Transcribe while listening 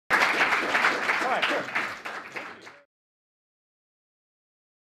right, good.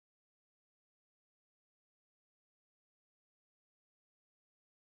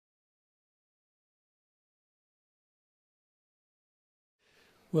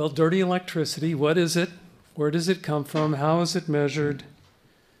 Well, dirty electricity, what is it? Where does it come from? How is it measured?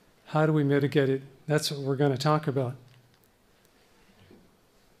 How do we mitigate it? That's what we're going to talk about.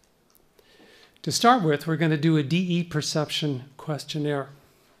 To start with, we're going to do a DE perception questionnaire.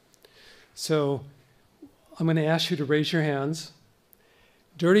 So I'm going to ask you to raise your hands.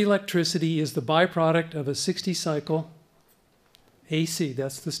 Dirty electricity is the byproduct of a 60 cycle AC.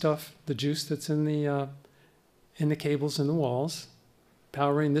 That's the stuff, the juice that's in the cables in the walls,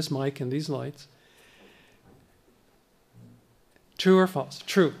 powering this mic and these lights. True or false?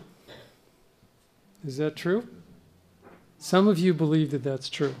 True. Is that true? Some of you believe that that's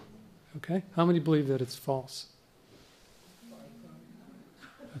true. Okay? How many believe that it's false?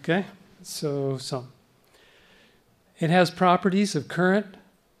 Okay? So some. It has properties of current,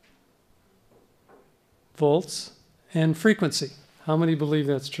 volts, and frequency. How many believe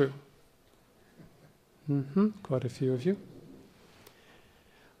that's true? Quite a few of you.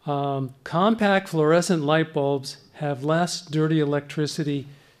 Compact fluorescent light bulbs have less dirty electricity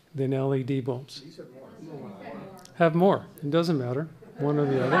than LED bulbs. Have more. It doesn't matter. One or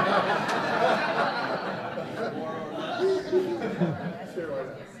the other.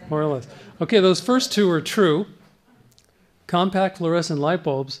 More or less. Okay, those first two are true. Compact fluorescent light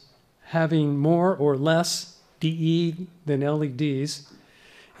bulbs having more or less DE than LEDs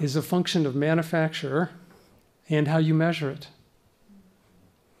is a function of manufacturer and how you measure it.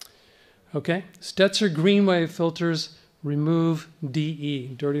 Okay, Stetzer green wave filters remove DE,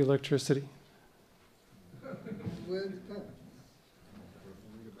 dirty electricity.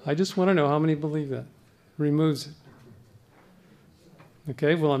 I just want to know how many believe that. Removes it.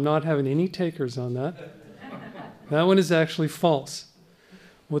 Okay, well, I'm not having any takers on that. That one is actually false.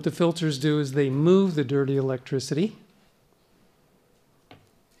 What the filters do is they move the dirty electricity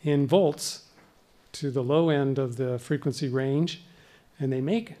in volts to the low end of the frequency range, and they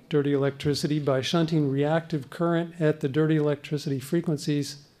make dirty electricity by shunting reactive current at the dirty electricity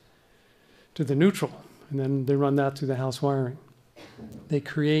frequencies to the neutral, and then they run that through the house wiring. They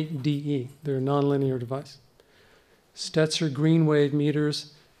create DE. They're a nonlinear device. Stetzer green wave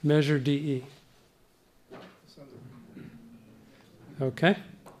meters measure DE. Okay,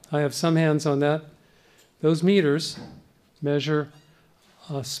 I have some hands on that. Those meters measure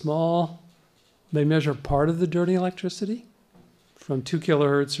they measure part of the dirty electricity from 2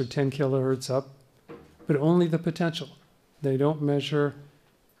 kilohertz or 10 kilohertz up, but only the potential. They don't measure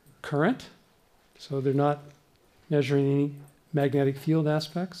current, so they're not measuring any magnetic field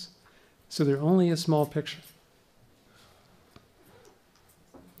aspects, so they're only a small picture.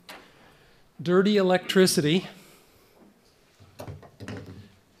 Dirty electricity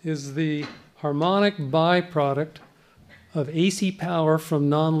is the harmonic byproduct of AC power from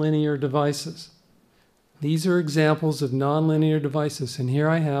nonlinear devices. These are examples of nonlinear devices, and here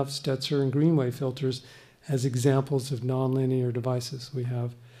I have Stetzer and green wave filters as examples of nonlinear devices. We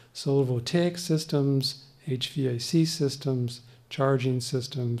have solar voltaic systems, HVAC systems, charging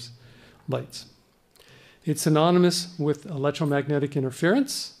systems, lights. It's synonymous with electromagnetic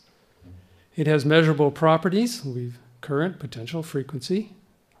interference. It has measurable properties, current, potential, frequency,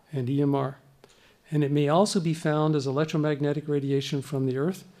 and EMR. And it may also be found as electromagnetic radiation from the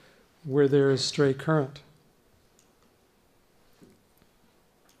Earth where there is stray current.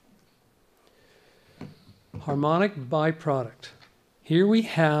 Harmonic byproduct. Here we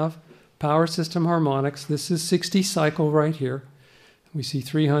have power system harmonics. This is 60 cycle right here. We see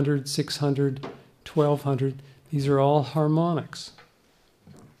 300, 600, 1200. These are all harmonics.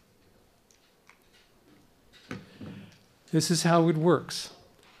 This is how it works.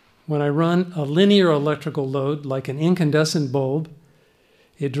 When I run a linear electrical load, like an incandescent bulb,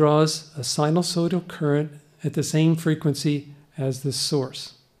 it draws a sinusoidal current at the same frequency as this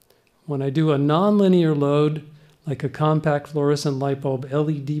source. When I do a nonlinear load, like a compact fluorescent light bulb,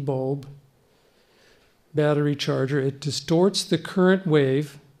 LED bulb, battery charger, it distorts the current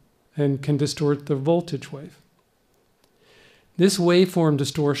wave and can distort the voltage wave. This waveform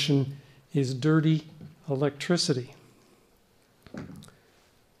distortion is dirty electricity.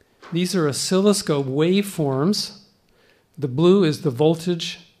 These are oscilloscope waveforms. The blue is the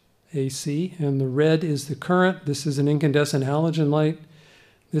voltage, AC, and the red is the current. This is an incandescent halogen light.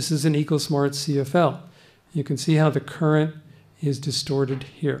 This is an EcoSmart CFL. You can see how the current is distorted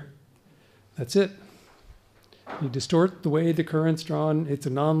here. That's it. You distort the way the current's drawn. It's a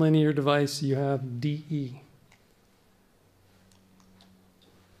nonlinear device. You have DE.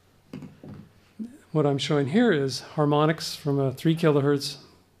 what I'm showing here is harmonics from a 3 kilohertz,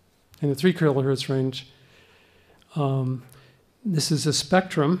 in the 3 kilohertz range. This is a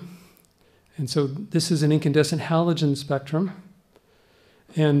spectrum, and so this is an incandescent halogen spectrum.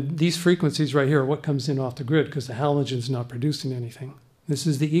 And these frequencies right here are what comes in off the grid because the halogen's not producing anything. This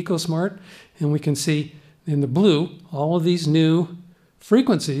is the EcoSmart, and we can see in the blue all of these new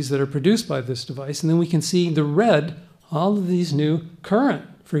frequencies that are produced by this device, and then we can see the red, all of these new current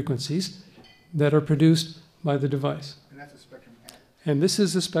frequencies that are produced by the device. And that's a spectrum analyzer. And this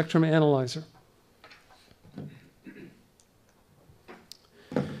is a spectrum analyzer.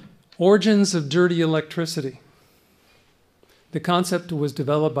 Origins of dirty electricity. The concept was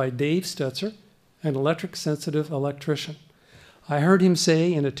developed by Dave Stetzer, an electric-sensitive electrician. I heard him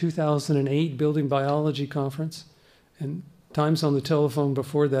say in a 2008 Building Biology conference, and times on the telephone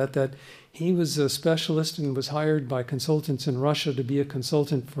before that, that he was a specialist and was hired by consultants in Russia to be a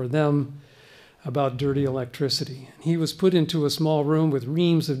consultant for them about dirty electricity. He was put into a small room with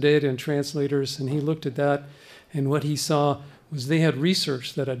reams of data and translators, and he looked at that, and what he saw was they had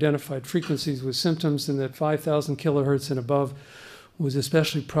research that identified frequencies with symptoms, and that 5,000 kilohertz and above was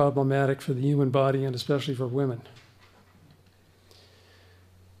especially problematic for the human body and especially for women.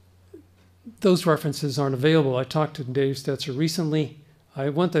 Those references aren't available. I talked to Dave Stetzer recently. I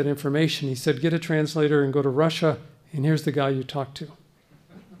want that information. He said, get a translator and go to Russia, and here's the guy you talk to.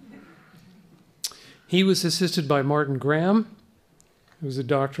 He was assisted by Martin Graham, who was a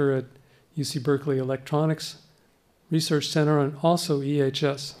doctor at UC Berkeley Electronics Research Center and also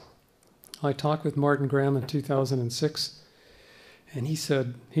EHS. I talked with Martin Graham in 2006, and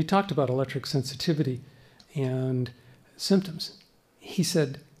he talked about electric sensitivity and symptoms. He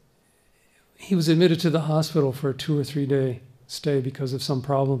said he was admitted to the hospital for a 2 or 3 day stay because of some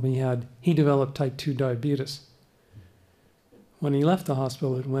problem he had. He developed type 2 diabetes. When he left the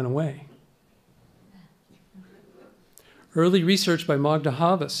hospital, it went away. Early research by Magda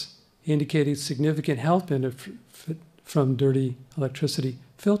Havas indicated significant health benefit from dirty electricity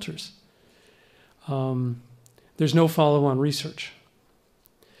filters. There's no follow-on research.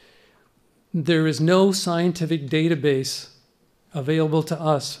 There is no scientific database available to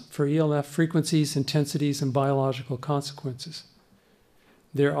us for ELF frequencies, intensities, and biological consequences.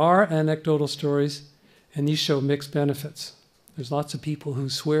 There are anecdotal stories, and these show mixed benefits. There's lots of people who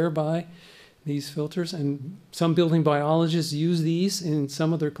swear by these filters, and some building biologists use these, and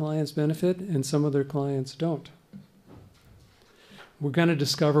some of their clients benefit, and some of their clients don't. We're going to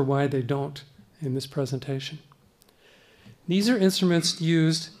discover why they don't in this presentation. These are instruments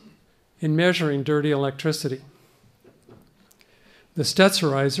used in measuring dirty electricity. The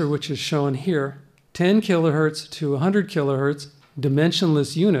Stetzerizer, which is shown here, 10 kilohertz to 100 kilohertz,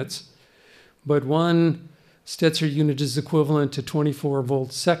 dimensionless units, but one Stetzer unit is equivalent to 24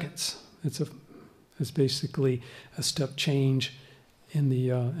 volt seconds. It's basically a step change in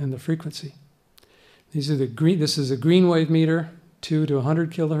the frequency. This is a green wave meter, 2 to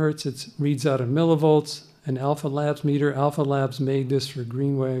 100 kilohertz. It reads out in millivolts. An Alpha Labs meter. Alpha Labs made this for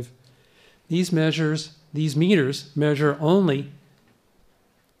green wave. These meters measure only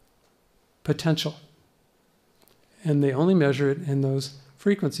potential, and they only measure it in those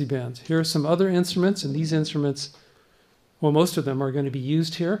frequency bands. Here are some other instruments, and these instruments, well, most of them are going to be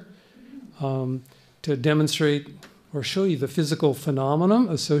used here to demonstrate or show you the physical phenomenon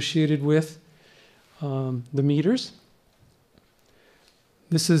associated with the meters.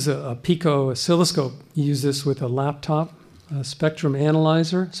 This is a pico oscilloscope. You use this with a laptop, a spectrum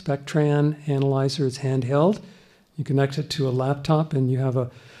analyzer, Spectran analyzer. It's handheld. You connect it to a laptop, and you have a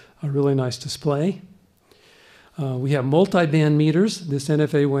really nice display. We have multi-band meters. This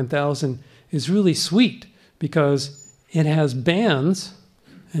NFA 1000 is really sweet because it has bands,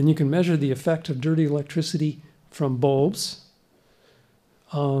 and you can measure the effect of dirty electricity from bulbs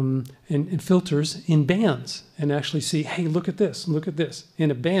and filters in bands, and actually see, hey, look at this,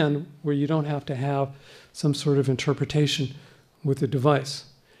 in a band where you don't have to have some sort of interpretation with the device.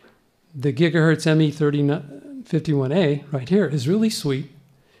 The gigahertz ME3051A right here is really sweet.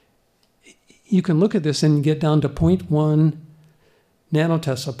 You can look at this and get down to 0.1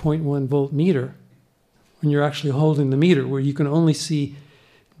 nanotesla, 0.1 volt meter, when you're actually holding the meter, where you can only see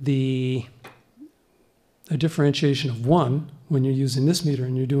a differentiation of 1 when you're using this meter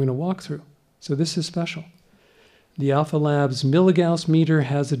and you're doing a walkthrough. So this is special. The Alpha Labs milligauss meter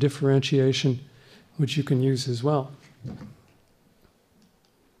has a differentiation which you can use as well.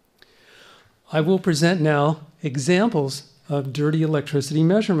 I will present now examples of dirty electricity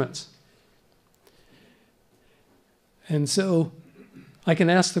measurements. And so I can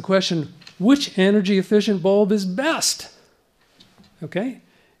ask the question, which energy efficient bulb is best? Okay?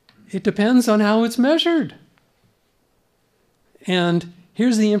 It depends on how it's measured. And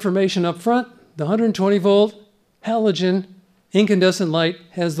here's the information up front. The 120 volt halogen incandescent light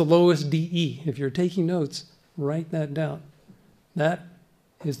has the lowest DE. If you're taking notes, write that down. That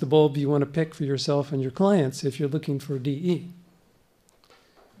is the bulb you want to pick for yourself and your clients if you're looking for DE.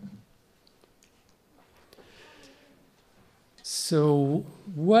 So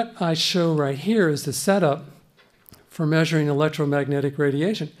what I show right here is the setup for measuring electromagnetic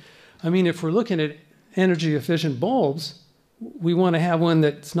radiation. I mean, if we're looking at energy efficient bulbs, we want to have one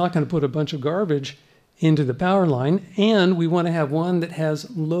that's not going to put a bunch of garbage into the power line, and we want to have one that has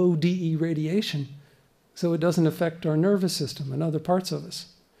low DE radiation so it doesn't affect our nervous system and other parts of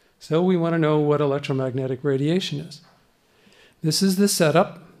us. So we want to know what electromagnetic radiation is. This is the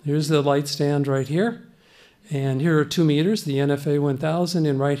setup. Here's the light stand right here. And here are 2 meters, the NFA 1000,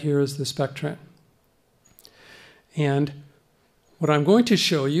 and right here is the spectrum. And what I'm going to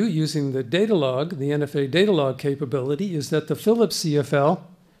show you using the data log, the NFA data log capability, is that the Philips CFL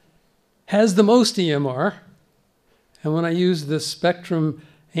has the most EMR. And when I use the spectrum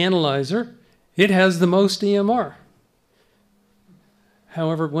analyzer, it has the most EMR.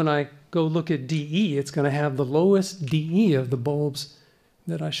 However, when I go look at DE, it's going to have the lowest DE of the bulbs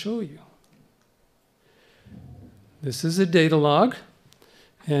that I show you. This is a data log,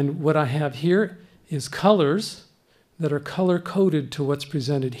 and what I have here is colors that are color-coded to what's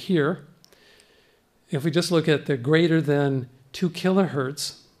presented here. If we just look at the greater than 2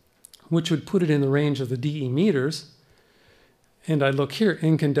 kilohertz, which would put it in the range of the DE meters, and I look here,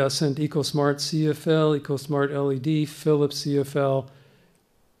 incandescent, EcoSmart CFL, EcoSmart LED, Philips CFL,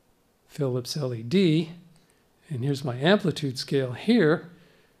 Philips LED, and here's my amplitude scale here,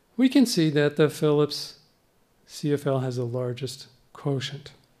 we can see that the Philips CFL has the largest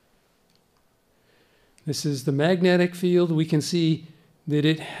quotient. This is the magnetic field. We can see that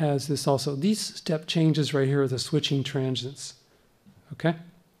it has this also. These step changes right here are the switching transients. Okay?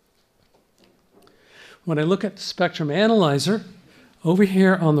 When I look at the spectrum analyzer, over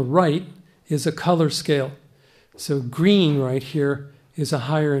here on the right is a color scale. So green right here is a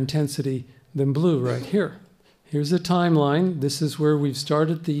higher intensity than blue right here. Here's a timeline. This is where we've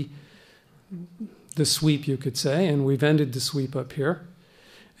started the sweep, you could say, and we've ended the sweep up here.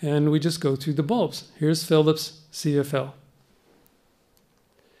 And we just go through the bulbs. Here's Philips CFL.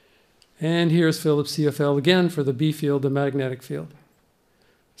 And here's Philips CFL again for the B field, the magnetic field.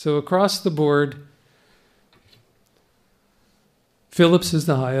 So across the board, Philips is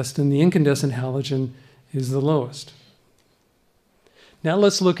the highest and the incandescent halogen is the lowest. Now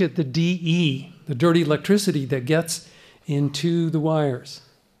let's look at the DE, the dirty electricity that gets into the wires.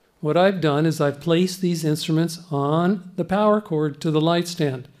 What I've done is I've placed these instruments on the power cord to the light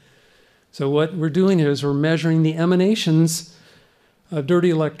stand. So what we're doing here is we're measuring the emanations of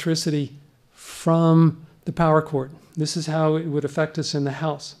dirty electricity from the power cord. This is how it would affect us in the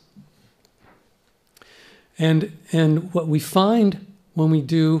house. And what we find when we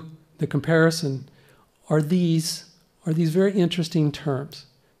do the comparison are these very interesting terms.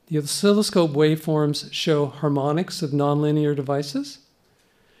 The oscilloscope waveforms show harmonics of nonlinear devices.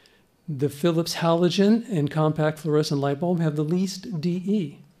 The Philips halogen and compact fluorescent light bulb have the least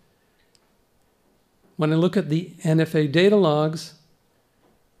DE. When I look at the NFA data logs,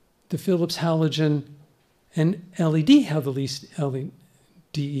 the Philips halogen and LED have the least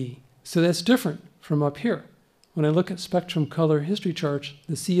DE. So that's different from up here. When I look at spectrum color history charts,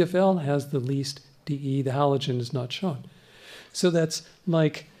 the CFL has the least DE, the halogen is not shown. So that's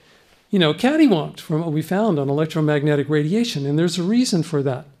like, you know, cattywamped from what we found on electromagnetic radiation, and there's a reason for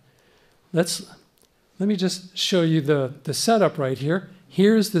that. Let me just show you the setup right here.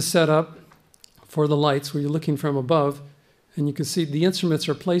 Here's the setup for the lights where you're looking from above, and you can see the instruments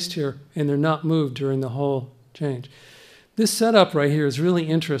are placed here and they're not moved during the whole change. This setup right here is really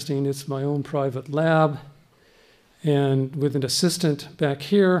interesting. It's my own private lab, and with an assistant back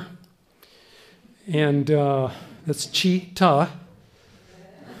here, and that's Chi-Ta.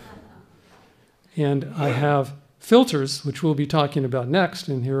 And I have filters, which we'll be talking about next,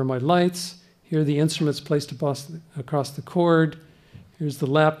 and here are my lights. Here are the instruments placed across the cord. Here's the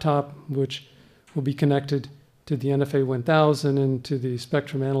laptop, which will be connected to the NFA 1000 and to the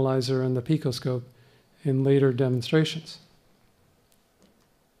spectrum analyzer and the picoscope in later demonstrations.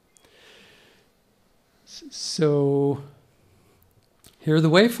 So here are the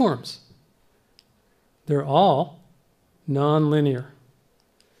waveforms. They're all nonlinear.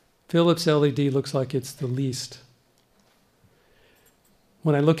 Philips LED looks like it's the least.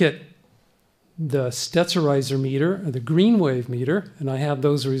 When I look at the Stetzerizer meter, or the green wave meter, and I have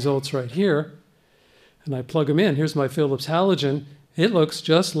those results right here, and I plug them in. Here's my Philips halogen, It looks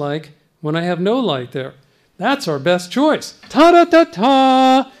just like when I have no light there. That's our best choice.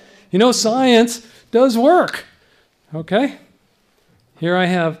 Ta-da-ta-ta! You know, science does work. Okay? Here I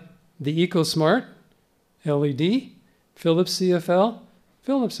have the EcoSmart LED, Philips CFL,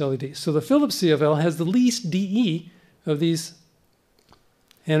 Philips LED. So the Philips CFL has the least DE of these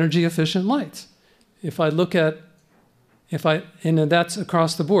energy efficient lights. If I look at, and that's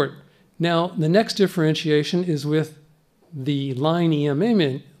across the board. Now, the next differentiation is with the line EM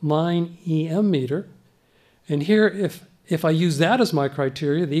meter. And here, if I use that as my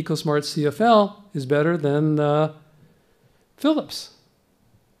criteria, the EcoSmart CFL is better than the Philips.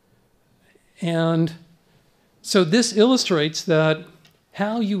 And so this illustrates that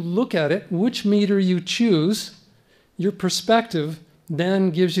how you look at it, which meter you choose, your perspective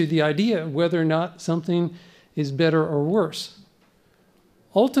then gives you the idea of whether or not something is better or worse.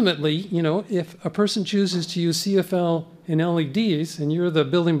 Ultimately, you know, if a person chooses to use CFL and LEDs, and you're the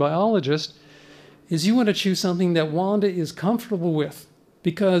building biologist, is you want to choose something that Wanda is comfortable with,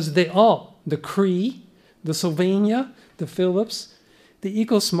 because they all, the Cree, the Sylvania, the Philips, the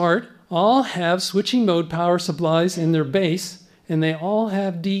EcoSmart, all have switching mode power supplies in their base, and they all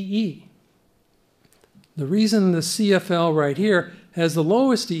have DE. The reason the CFL right here has the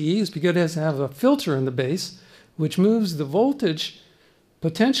lowest DE is because it has to have a filter in the base, which moves the voltage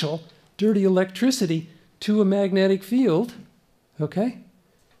potential, dirty electricity, to a magnetic field, okay?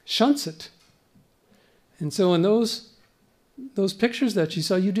 Shunts it. And so in those pictures that you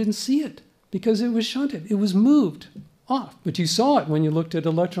saw, you didn't see it because it was shunted. It was moved off, but you saw it when you looked at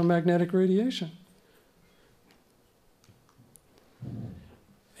electromagnetic radiation.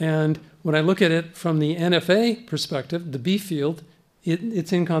 And when I look at it from the NFA perspective, the B field,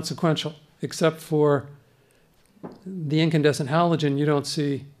 it's inconsequential, except for the incandescent halogen. You don't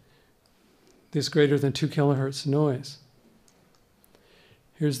see this greater than 2 kilohertz noise.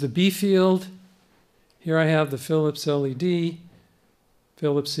 Here's the B field. Here I have the Philips LED,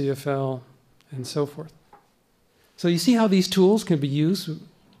 Philips CFL, and so forth. So you see how these tools can be used,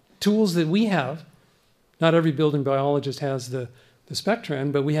 tools that we have. Not every building biologist has the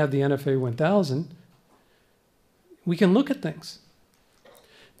Spectran, but we have the NFA 1000. We can look at things.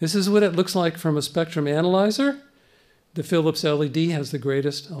 This is what it looks like from a spectrum analyzer. The Philips LED has the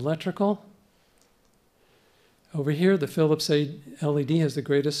greatest electrical. Over here, the Philips LED has the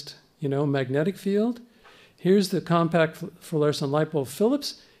greatest, magnetic field. Here's the compact fluorescent light bulb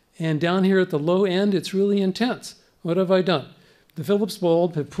Philips. And down here at the low end, it's really intense. What have I done? The Philips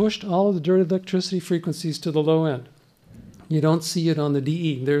bulb have pushed all of the dirty electricity frequencies to the low end. You don't see it on the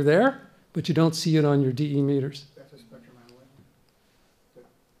DE. They're there, but you don't see it on your DE meters. That's a spectrum analyzer?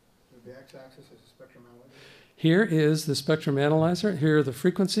 The x-axis is a spectrum analyzer? Here is the spectrum analyzer. Here are the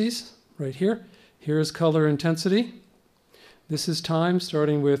frequencies, right here. Here is color intensity. This is time,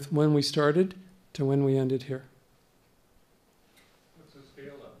 starting with when we started to when we ended here. What's the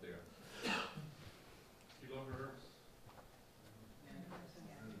scale up there? Kilohertz?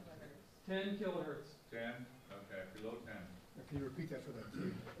 10 kilohertz. 10? Okay, below 10. Can you repeat that for the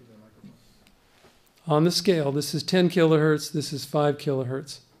microphone? On the scale, this is 10 kilohertz, this is 5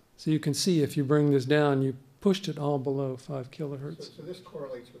 kilohertz. So you can see if you bring this down, you pushed it all below 5 kilohertz. So this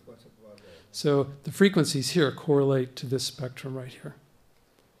correlates with what's above there. So the frequencies here correlate to this spectrum right here.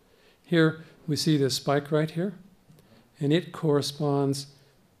 Here we see this spike right here, and it corresponds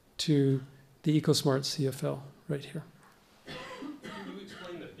to the EcoSmart CFL right here. Can you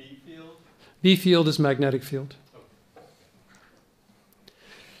explain the B field? B field is magnetic field.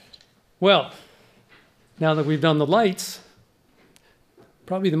 Well, now that we've done the lights,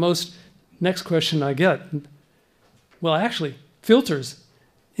 probably the most next question I get, well, actually, filters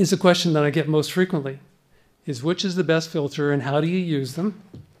is a question that I get most frequently, is which is the best filter and how do you use them?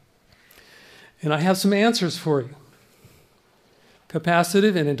 And I have some answers for you.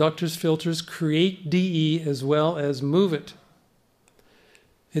 Capacitive and inductors filters create DE as well as move it.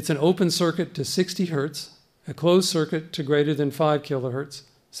 It's an open circuit to 60 hertz, a closed circuit to greater than 5 kilohertz.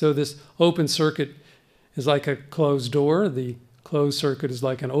 So this open circuit is like a closed door. The closed circuit is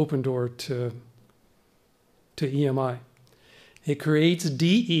like an open door to EMI. It creates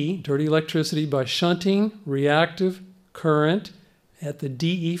DE, dirty electricity, by shunting reactive current at the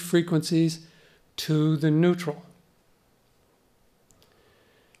DE frequencies to the neutral.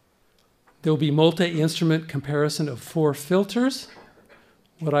 There will be multi-instrument comparison of 4 filters.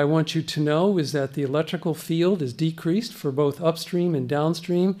 What I want you to know is that the electrical field is decreased for both upstream and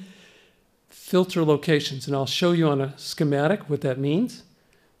downstream filter locations, and I'll show you on a schematic what that means.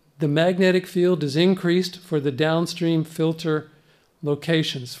 The magnetic field is increased for the downstream filter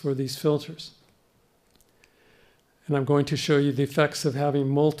locations for these filters. And I'm going to show you the effects of having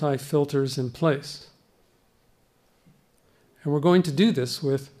multi-filters in place. And we're going to do this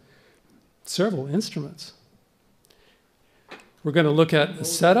with several instruments. We're going to look at the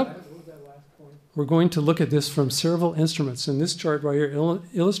setup. We're going to look at this from several instruments. And this chart right here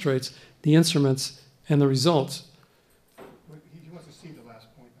illustrates the instruments and the results. He wants to see the last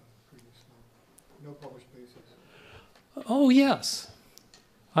point on the previous slide. No published basis. Oh, yes.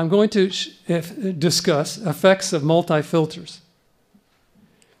 I'm going to discuss effects of multi-filters.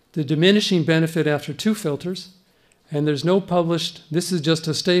 The diminishing benefit after 2 filters, and there's no published, this is just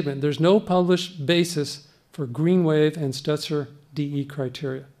a statement, there's no published basis for green wave and Stetzer DE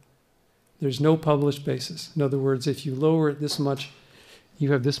criteria. There's no published basis. In other words, if you lower it this much,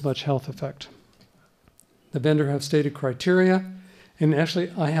 you have this much health effect. The vendor have stated criteria, and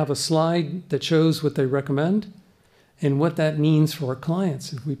actually I have a slide that shows what they recommend and what that means for our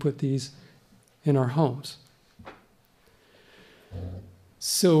clients if we put these in our homes.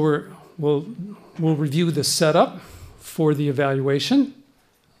 So we'll review the setup for the evaluation.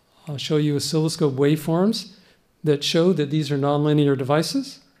 I'll show you oscilloscope waveforms that show that these are nonlinear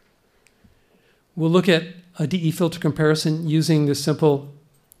devices. We'll look at a DE filter comparison using the simple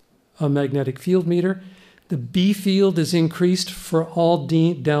magnetic field meter. The B field is increased for all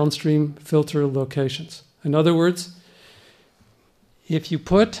downstream filter locations. In other words, if you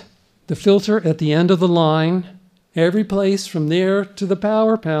put the filter at the end of the line, every place from there to the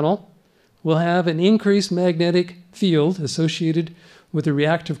power panel will have an increased magnetic field associated with the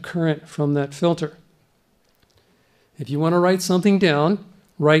reactive current from that filter. If you want to write something down,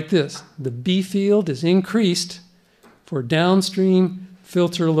 write this. The B field is increased for downstream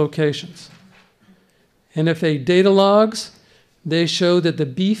filter locations. NFA data logs, they show that the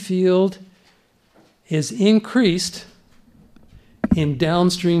B field is increased in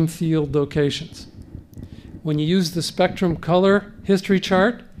downstream field locations. When you use the spectrum color history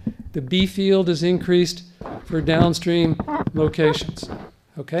chart, the B field is increased for downstream locations.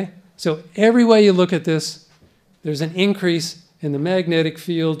 Okay? So every way you look at this, there's an increase in the magnetic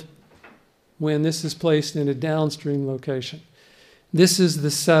field when this is placed in a downstream location. This is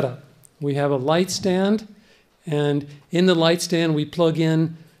the setup. We have a light stand, and in the light stand we plug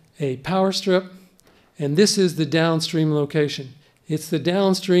in a power strip, and this is the downstream location. It's the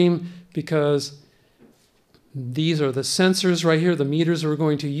downstream because these are the sensors right here, the meters we're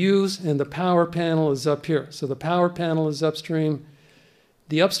going to use, and the power panel is up here. So the power panel is upstream.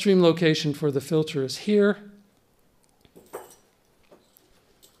 The upstream location for the filter is here.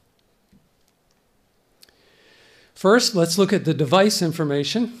 First, let's look at the device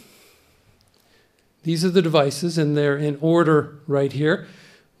information. These are the devices, and they're in order right here.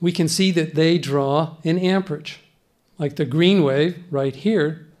 We can see that they draw an amperage. Like the green wave right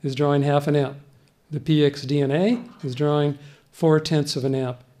here is drawing 0.5 amp. The PX-DNA is drawing 0.4 of an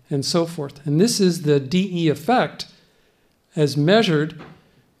amp, and so forth. And this is the DE effect as measured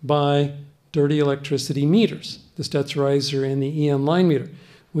by dirty electricity meters, the Stetzerizer and the EM line meter.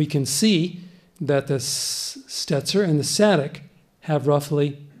 We can see that the Stetzer and the static have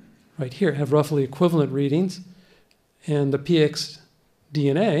roughly, right here, have roughly equivalent readings, and the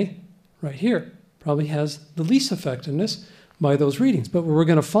PX-DNA right here probably has the least effectiveness by those readings. But what we're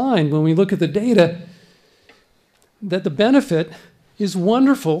going to find when we look at the data, that the benefit is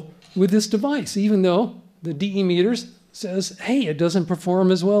wonderful with this device, even though the DE meters says, hey, it doesn't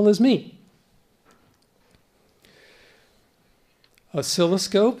perform as well as me.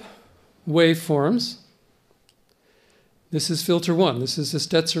 Oscilloscope waveforms. This is filter 1. This is the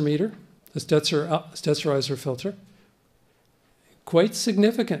Stetzer meter, the Stetzerizer filter. Quite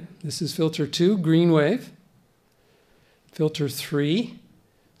significant. This is filter 2, green wave. Filter 3,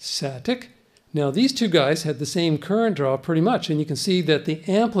 static. Now these two guys had the same current draw pretty much, and you can see that the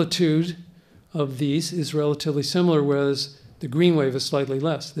amplitude of these is relatively similar, whereas the green wave is slightly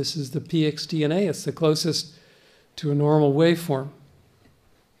less. This is the PX-DNA. It's the closest to a normal waveform.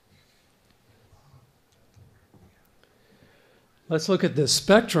 Let's look at the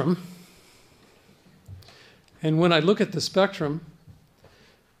spectrum. And when I look at the spectrum,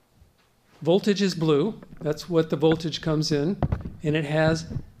 voltage is blue. That's what the voltage comes in, and it has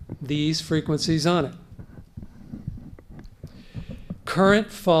these frequencies on it.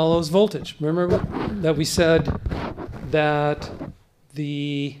 Current follows voltage. Remember that we said that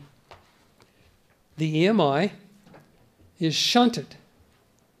the EMI is shunted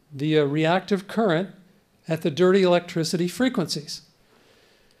via reactive current at the dirty electricity frequencies.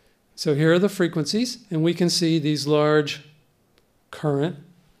 So here are the frequencies, and we can see these large current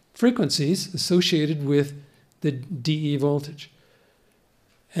frequencies associated with the DE voltage.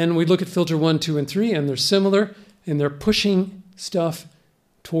 And we look at filter 1, 2, and 3, and they're similar. and they're pushing stuff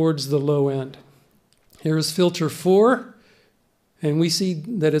towards the low end. Here's filter 4, and we see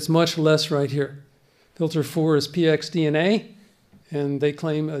that it's much less right here. Filter 4 is PXDNA, and they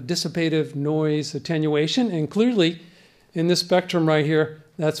claim a dissipative noise attenuation, and clearly in this spectrum right here,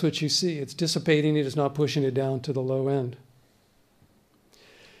 that's what you see. It's dissipating it, it's not pushing it down to the low end.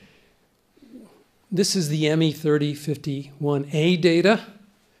 This is the ME3051A data.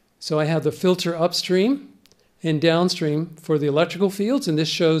 So I have the filter upstream and downstream for the electrical fields, and this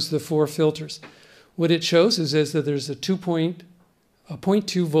shows the 4 filters. What it shows is that there's a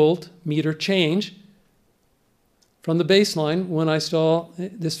 0.2 volt meter change from the baseline when I install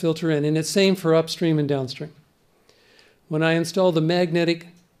this filter in, and it's same for upstream and downstream. When I install the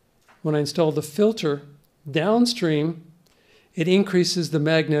filter downstream, it increases the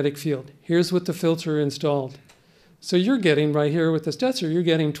magnetic field. Here's what the filter installed. So you're getting right here with the Stetzer, you're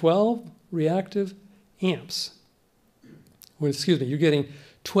getting 12 reactive amps. Well, excuse me, you're getting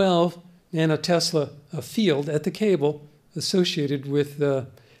 12 nanotesla of field at the cable associated with the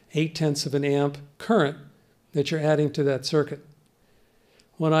 0.8 of an amp current that you're adding to that circuit.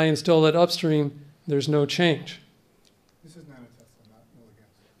 When I install it upstream, there's no change. This is nanotesla, not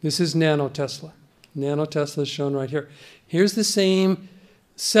milliamps. This is nanotesla. Nanotesla is shown right here. Here's the same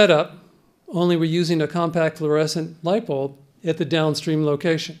setup, only we're using a compact fluorescent light bulb at the downstream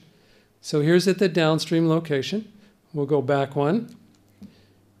location. So here's at the downstream location. We'll go back one.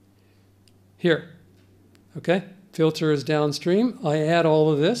 Here, okay? Filter is downstream. I add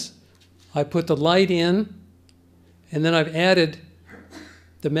all of this. I put the light in, and then I've added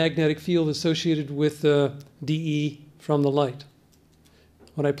the magnetic field associated with the DE from the light.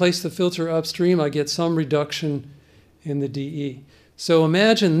 When I place the filter upstream, I get some reduction in the DE. So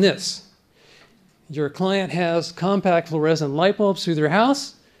imagine this. Your client has compact fluorescent light bulbs through their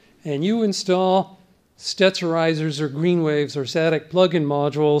house, and you install Stetzerizers or green waves or static plug-in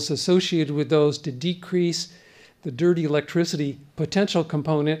modules associated with those to decrease the dirty electricity potential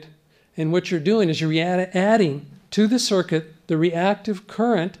component. And what you're doing is you're adding to the circuit the reactive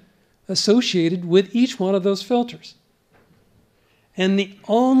current associated with each one of those filters. And the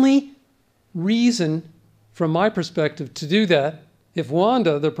only reason, from my perspective, to do that, if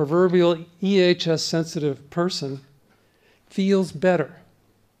Wanda, the proverbial EHS-sensitive person, feels better,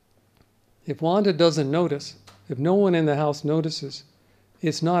 if Wanda doesn't notice, if no one in the house notices,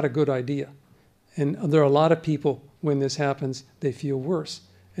 it's not a good idea. And there are a lot of people, when this happens, they feel worse.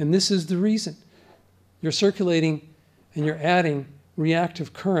 And this is the reason. You're circulating and you're adding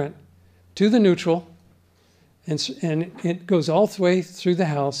reactive current to the neutral, and it goes all the way through the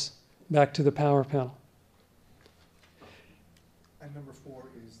house back to the power panel. And number 4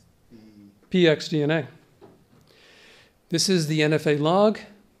 is the... PXDNA. This is the NFA log.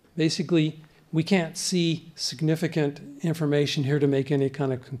 Basically, we can't see significant information here to make any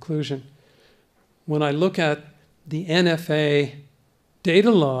kind of conclusion. When I look at the NFA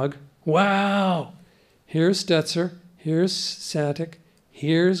data log, wow! Here's Stetzer, here's static,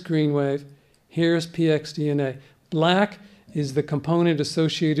 here's Greenwave, here's PXDNA. Black is the component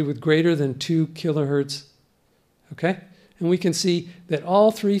associated with greater than 2 kilohertz. Okay? And we can see that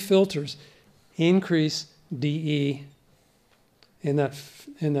all 3 filters increase DE in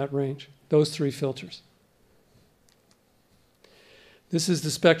that range, those 3 filters. This is the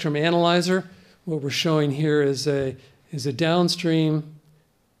spectrum analyzer. What we're showing here is a downstream.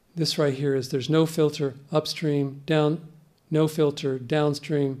 This right here is there's no filter upstream, no filter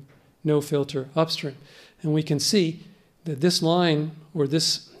downstream, no filter upstream. And we can see that this line, or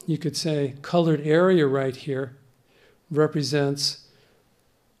this, you could say, colored area right here, represents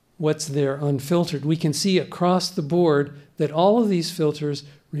what's there unfiltered. We can see across the board that all of these filters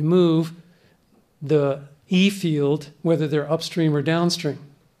remove the E field, whether they're upstream or downstream.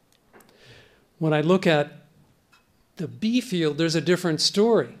 When I look at the B field, there's a different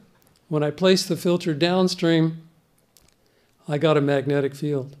story. When I place the filter downstream, I got a magnetic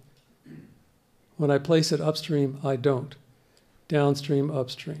field. When I place it upstream, I don't. Downstream,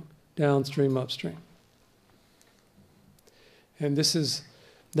 upstream, downstream, upstream. And this is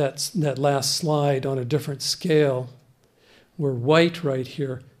that last slide on a different scale, where white right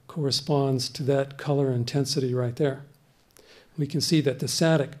here corresponds to that color intensity right there. We can see that the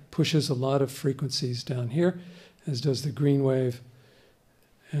static pushes a lot of frequencies down here, as does the green wave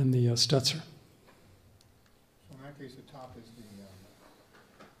and the Stetzer. So in that case, the top is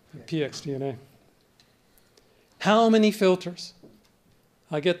The PXDNA. How many filters?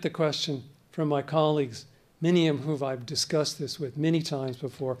 I get the question from my colleagues, many of whom I've discussed this with many times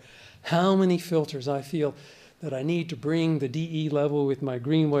before. How many filters I feel that I need to bring the DE level with my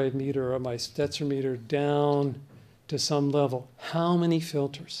green wave meter or my Stetzer meter down to some level. How many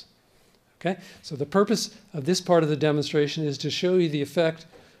filters? Okay, so the purpose of this part of the demonstration is to show you the effect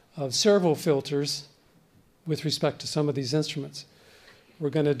of several filters with respect to some of these instruments. We're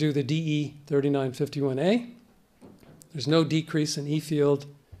going to do the DE 3951A. There's no decrease in E field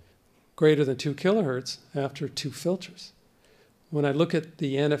greater than 2 kilohertz after 2 filters. When I look at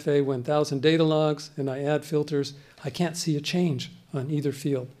the NFA 1000 data logs and I add filters, I can't see a change on either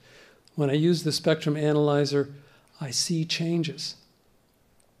field. When I use the spectrum analyzer, I see changes.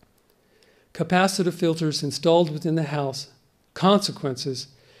 Capacitive filters installed within the house, consequences,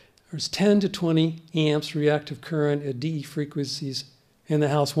 there's 10 to 20 amps reactive current at DE frequencies in the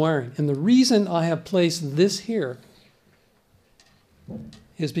house wiring. And the reason I have placed this here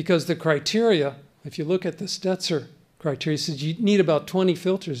is because the criteria, if you look at the Stetzer criteria, says you need about 20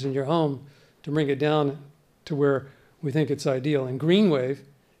 filters in your home to bring it down to where we think it's ideal. In GreenWave,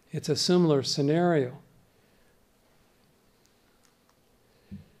 it's a similar scenario.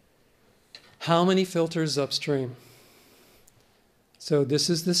 How many filters upstream? So this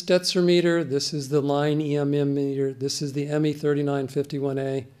is the Stetzer meter, this is the line EMM meter, this is the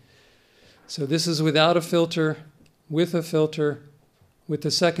ME3951A. So this is without a filter, with the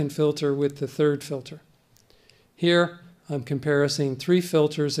second filter, with the third filter. Here I'm comparing 3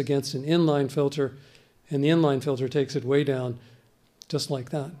 filters against an inline filter, and the inline filter takes it way down, just like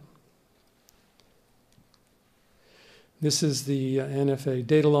that. This is the NFA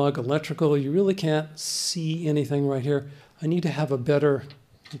data log electrical. You really can't see anything right here. I need to have a better,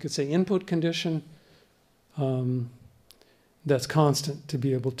 you could say, input condition that's constant to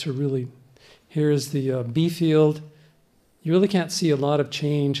be able to really. Here's the B field. You really can't see a lot of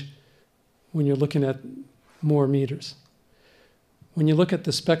change when you're looking at more meters. When you look at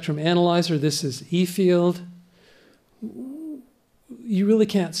the spectrum analyzer, this is E field. You really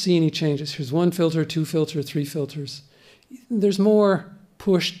can't see any changes. Here's 1 filter, 2 filter, 3 filters. There's more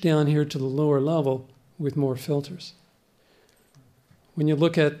push down here to the lower level with more filters. When you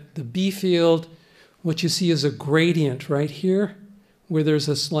look at the B field, what you see is a gradient right here where there's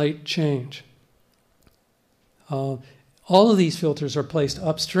a slight change. All of these filters are placed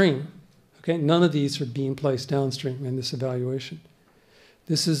upstream. Okay? None of these are being placed downstream in this evaluation.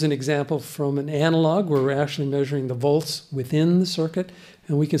 This is an example from an analog where we're actually measuring the volts within the circuit,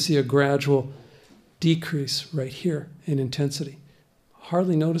 and we can see a gradual decrease right here in intensity.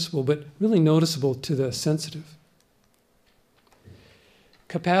 Hardly noticeable, but really noticeable to the sensitive.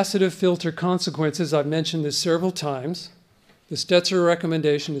 Capacitive filter consequences, I've mentioned this several times. The Stetzer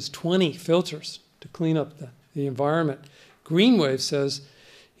recommendation is 20 filters to clean up the environment. GreenWave says,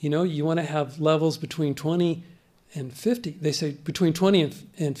 you know, you want to have levels between 20 and 50. They say between 20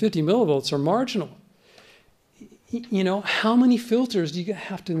 and 50 millivolts are marginal. You know, how many filters do you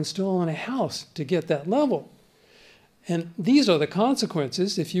have to install in a house to get that level? And these are the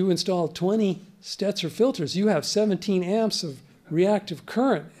consequences. If you install 20 Stetzer filters, you have 17 amps of reactive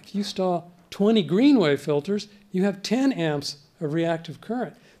current. If you install 20 GreenWave filters, you have 10 amps of reactive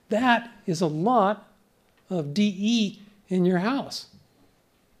current. That is a lot of DE in your house.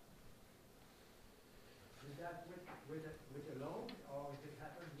 Is that with a load, or is it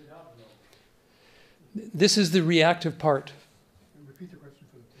happen without load? This is the reactive part. And repeat the question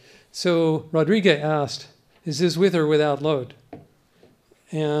for the. So Rodrigue asked, is this with or without load?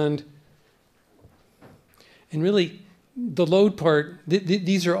 And really, the load part,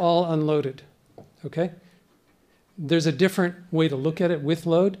 these are all unloaded, okay? There's a different way to look at it with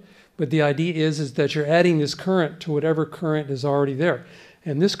load, but the idea is that you're adding this current to whatever current is already there.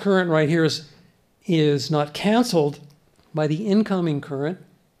 And this current right here is not canceled by the incoming current.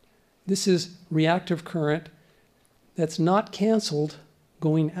 This is reactive current that's not canceled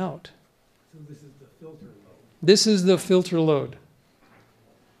going out. So this is the filter load. This is the filter load.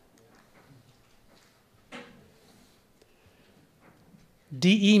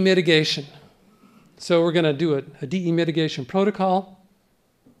 DE mitigation. So we're going to do a DE mitigation protocol,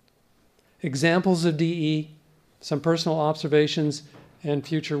 examples of DE, some personal observations, and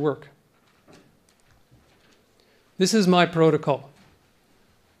future work. This is my protocol.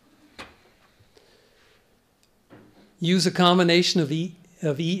 Use a combination of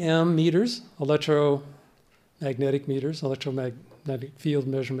EM meters, electromagnetic meters, electromagnetic field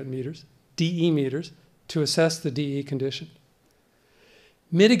measurement meters, DE meters, to assess the DE condition.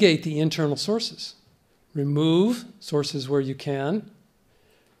 Mitigate the internal sources. Remove sources where you can.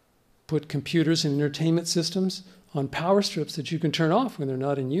 Put computers and entertainment systems on power strips that you can turn off when they're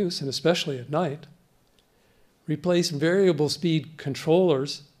not in use, and especially at night. Replace variable speed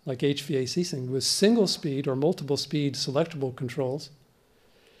controllers like HVAC things with single speed or multiple speed selectable controls.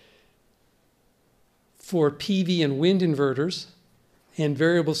 for PV and wind inverters and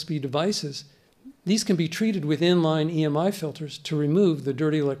variable speed devices, these can be treated with inline EMI filters to remove the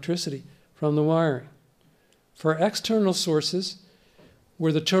dirty electricity from the wiring. For external sources,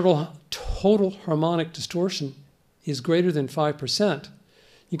 where the total harmonic distortion is greater than 5%,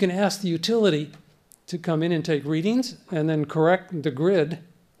 you can ask the utility to come in and take readings and then correct the grid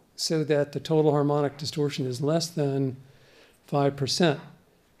so that the total harmonic distortion is less than 5%.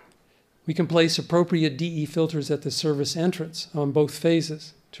 We can place appropriate DE filters at the service entrance on both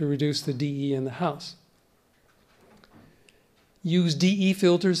phases to reduce the DE in the house. Use DE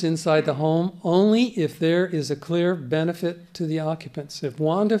filters inside the home only if there is a clear benefit to the occupants. If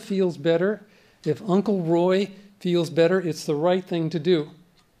Wanda feels better, if Uncle Roy feels better, it's the right thing to do.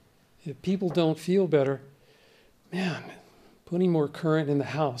 If people don't feel better, man, putting more current in the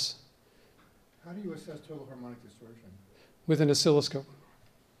house. How do you assess total harmonic distortion? With an oscilloscope.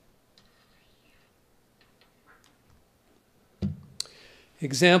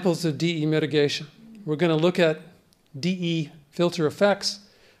 Examples of DE mitigation. We're going to look at DE filter effects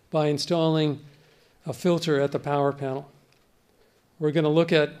by installing a filter at the power panel. We're going to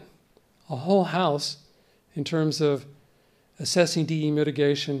look at a whole house in terms of assessing DE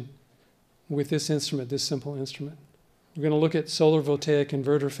mitigation with this instrument, this simple instrument. We're going to look at solar voltaic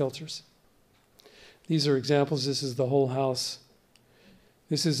inverter filters. These are examples. This is the whole house.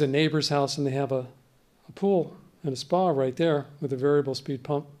 This is a neighbor's house, and they have a pool and a spa right there with a variable speed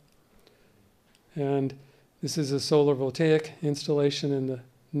pump. And this is a solar voltaic installation, and the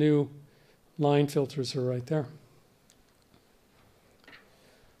new line filters are right there.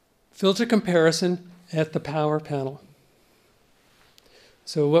 Filter comparison at the power panel.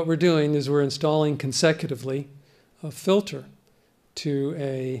 So what we're doing is we're installing consecutively a filter to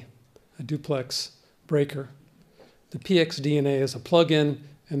a duplex breaker. The PXDNA is a plug-in,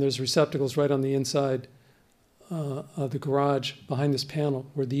 and there's receptacles right on the inside of the garage behind this panel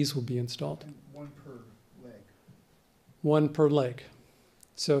where these will be installed. One per leg. One per leg.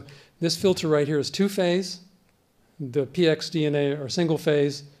 So this filter right here is two-phase. The PXDNA are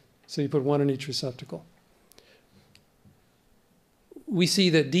single-phase, so you put one in each receptacle. We see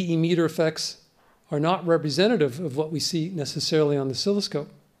that DE meter effects are not representative of what we see necessarily on the oscilloscope.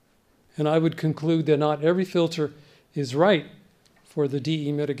 And I would conclude that not every filter is right for the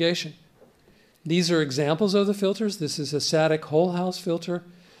DE mitigation. These are examples of the filters. This is a static whole house filter.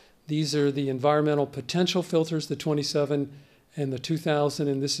 These are the environmental potential filters, the 27 and the 2000,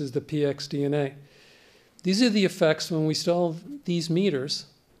 and this is the PXDNA. These are the effects when we install these meters,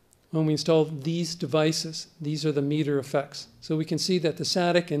 when we install these devices. These are the meter effects. So we can see that the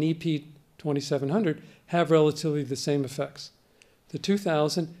static and EP 2700 have relatively the same effects. The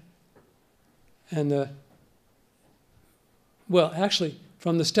 2000 and the, well, actually,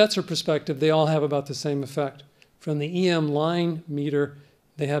 from the Stetzer perspective, they all have about the same effect. From the EM line meter,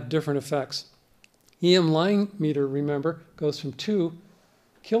 they have different effects. EM line meter, remember, goes from 2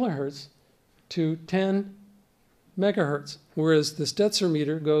 kilohertz to 10 megahertz, whereas the Stetzer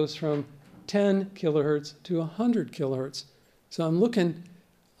meter goes from 10 kilohertz to 100 kilohertz. So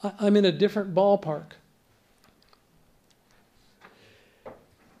I'm in a different ballpark.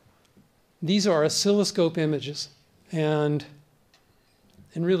 These are oscilloscope images, and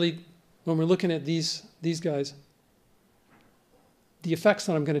really, when we're looking at these guys, the effects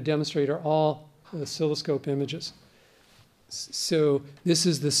that I'm going to demonstrate are all oscilloscope images. So this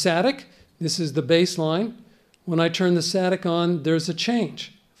is the static, this is the baseline. When I turn the static on, there's a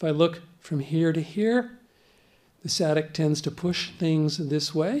change. If I look from here to here, the static tends to push things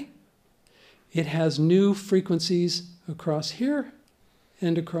this way. It has new frequencies across here,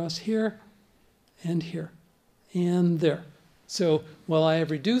 and across here, and here, and there. So while I have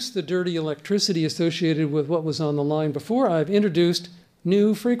reduced the dirty electricity associated with what was on the line before, I've introduced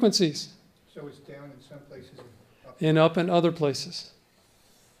new frequencies. So it's down in some places And up in other places.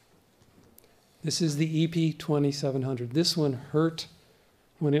 This is the EP2700. This one hurt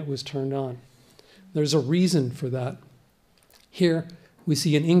when it was turned on. There's a reason for that. Here, we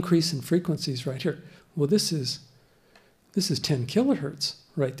see an increase in frequencies right here. Well, this is 10 kilohertz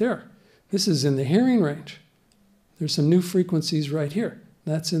right there. This is in the hearing range. There's some new frequencies right here.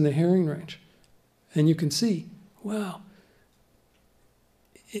 That's in the hearing range. And you can see, wow,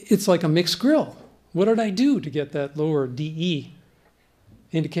 it's like a mixed grill. What did I do to get that lower DE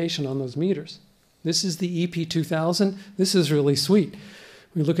indication on those meters? This is the EP2000. This is really sweet.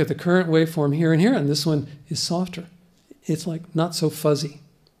 We look at the current waveform here and here, and this one is softer. It's like not so fuzzy.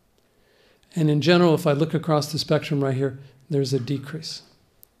 And in general, if I look across the spectrum right here, there's a decrease.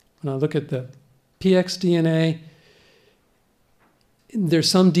 When I look at the PXDNA, there's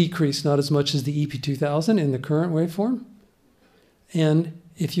some decrease, not as much as the EP2000 in the current waveform. And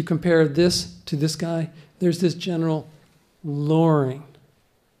if you compare this to this guy, there's this general lowering.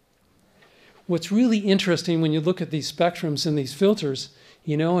 What's really interesting when you look at these spectrums and these filters,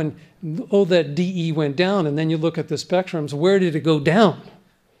 you know, and oh, that DE went down, and then you look at the spectrums, where did it go down?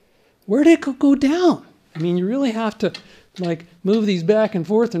 Where did it go down? I mean, you really have to like move these back and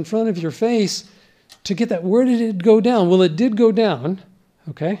forth in front of your face to get that. Where did it go down? Well, it did go down,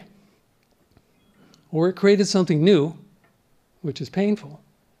 okay? Or it created something new, which is painful.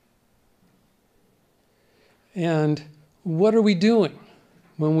 And what are we doing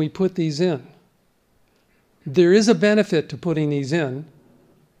when we put these in? There is a benefit to putting these in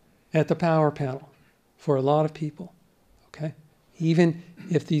at the power panel for a lot of people, okay? Even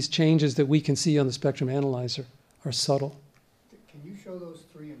if these changes that we can see on the spectrum analyzer are subtle. Can you show those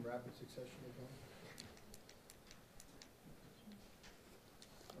three in rapid succession again?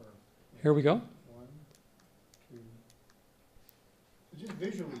 Or Here we go. 1, 2. So just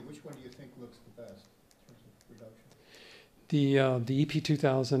visually, which one do you think looks the best in terms of reduction? The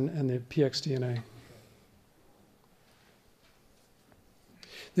EP2000 and the PXDNA.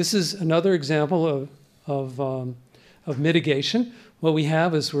 This is another example of mitigation. What we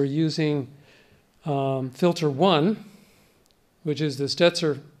have is we're using filter 1, which is the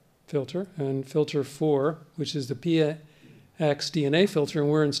Stetzer filter, and filter 4, which is the PXDNA filter,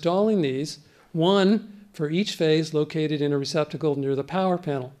 and we're installing these, one for each phase located in a receptacle near the power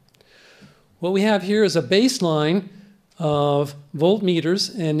panel. What we have here is a baseline of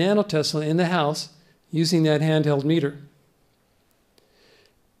voltmeters and nanotesla in the house using that handheld meter.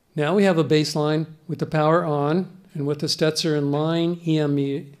 Now we have a baseline with the power on and what the Stetzer and line EM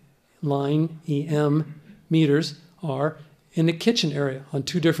meters are in the kitchen area on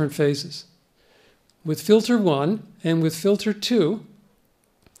 2 different phases. With filter 1 and with filter 2,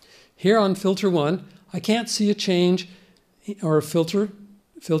 here on filter 1, I can't see a change, or filter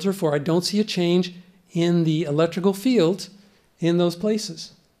 4, I don't see a change in the electrical field in those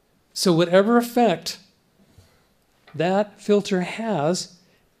places. So whatever effect that filter has,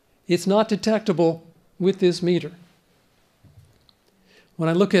 it's not detectable with this meter. When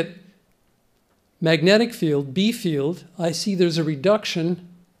I look at magnetic field, B field, I see there's a reduction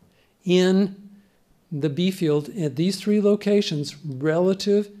in the B field at these 3 locations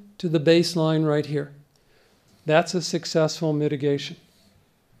relative to the baseline right here. That's a successful mitigation.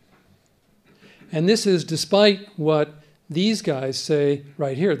 And this is despite what these guys say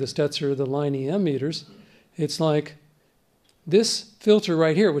right here, the Stetzer, the line EM meters. It's like this filter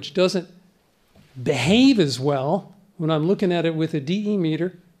right here, which doesn't behave as well when I'm looking at it with a DE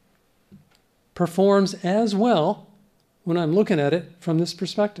meter, performs as well when I'm looking at it from this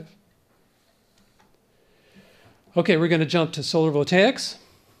perspective. Okay, we're going to jump to solar voltaics.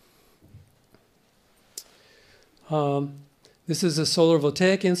 This is a solar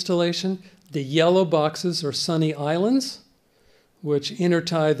voltaic installation. The yellow boxes are sunny islands, which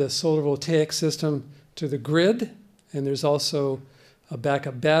intertie the solar voltaic system to the grid. And there's also a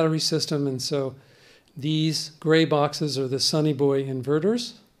backup battery system. And so these gray boxes are the Sunny Boy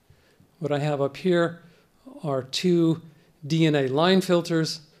inverters. What I have up here are 2 DNA line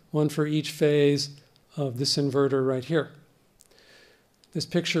filters, one for each phase of this inverter right here. This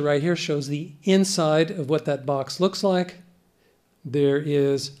picture right here shows the inside of what that box looks like. There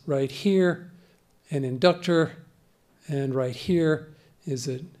is right here an inductor, and right here is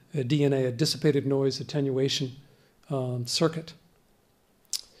a DNA, a dissipated noise attenuation circuit.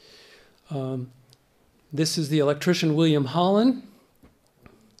 This is the electrician William Holland,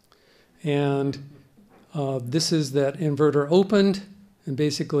 and this is that inverter opened, and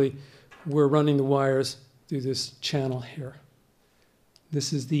basically we're running the wires through this channel here.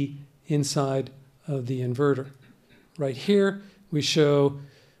 This is the inside of the inverter. Right here we show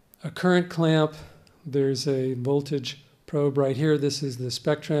a current clamp. There's a voltage probe right here. This is the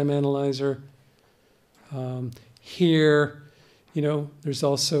spectrum analyzer. Here, you know, there's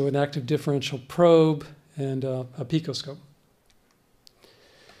also an active differential probe and a picoscope.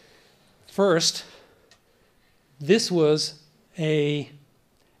 First, this was an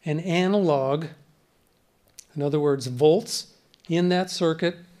analog, in other words, volts in that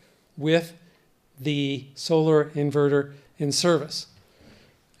circuit with the solar inverter in service.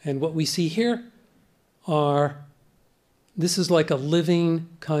 And what we see here are, this is like a living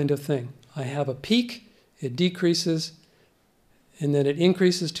kind of thing. I have a peak, it decreases, and then it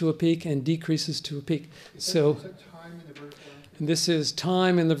increases to a peak and decreases to a peak. So Is that time in the vertical axis? this is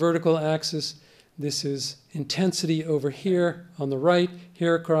time in the vertical axis. This is intensity over here on the right.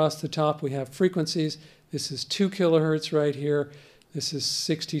 Here across the top we have frequencies. This is 2 kilohertz right here. This is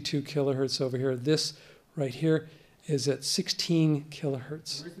 62 kilohertz over here. This right here is at 16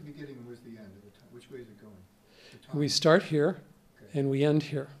 kilohertz. Where's the beginning and where's the end of the time? Which way is it going? The time? We start here Okay. and we end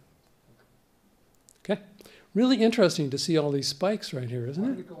here. Okay? Really interesting to see all these spikes right here, isn't Why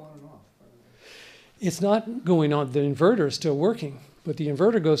it? did it go on and off, by the way? It's not going on. The inverter is still working, but the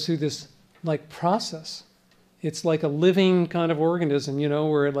inverter goes through this like process. It's like a living kind of organism, you know,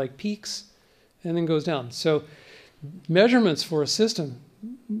 where it like peaks and then goes down. So measurements for a system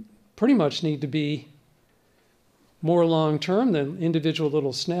pretty much need to be more long-term than individual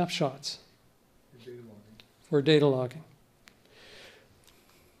little snapshots The data logging. for data logging.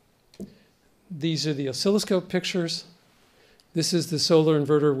 These are the oscilloscope pictures. This is the solar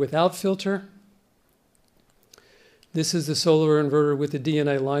inverter without filter. This is the solar inverter with the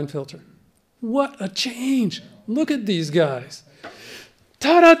DNA line filter. What a change! Look at these guys.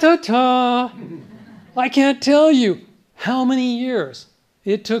 Ta-da-ta-ta! I can't tell you how many years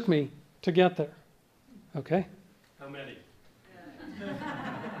it took me to get there. Okay? How many?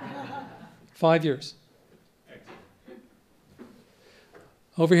 5 years.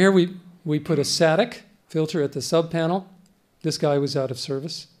 Over here we put a static filter at the sub panel. This guy was out of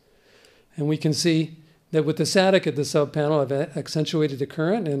service. And we can see that with the static at the sub panel, I've accentuated the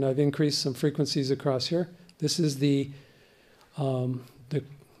current and I've increased some frequencies across here. This is the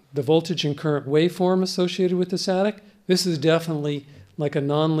voltage and current waveform associated with the static. This is definitely like a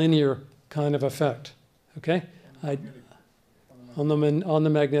nonlinear kind of effect. Okay? On the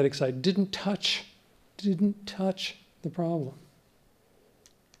magnetic side, didn't touch the problem.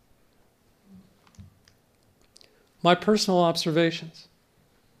 My personal observations.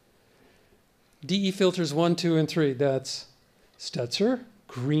 DE filters 1, 2, and 3. That's Stetzer,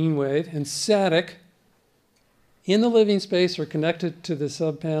 green wave, and static in the living space or connected to the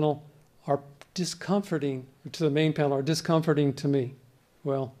sub panel are discomforting, to the main panel, are discomforting to me.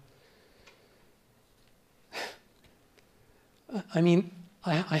 Well, I mean,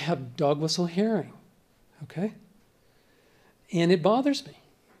 I have dog whistle hearing, okay? And it bothers me.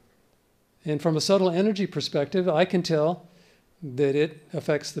 And from a subtle energy perspective, I can tell that it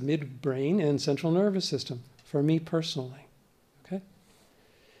affects the midbrain and central nervous system for me personally, okay?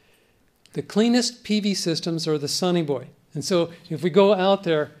 The cleanest PV systems are the Sunny Boy. And so if we go out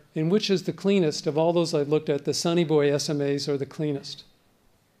there, and which is the cleanest of all those I've looked at, the Sunny Boy SMAs are the cleanest.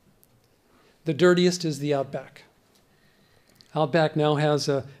 The dirtiest is the Outback. Outback now has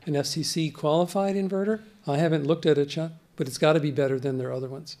an FCC qualified inverter. I haven't looked at it yet, but it's got to be better than their other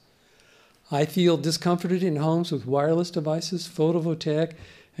ones. I feel discomforted in homes with wireless devices, photovoltaic,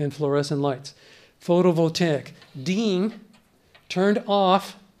 and fluorescent lights. Photovoltaic. Dean turned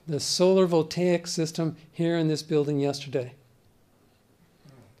off the solar voltaic system here in this building yesterday.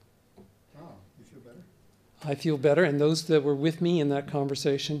 Oh, you feel better? I feel better, and those that were with me in that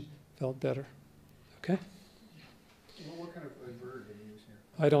conversation felt better. Okay? What kind of inverter do you use here?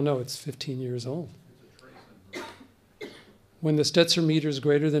 I don't know. It's 15 years old. It's a trace inverter. When the Stetzer meter is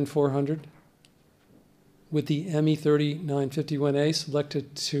greater than 400, with the ME3951A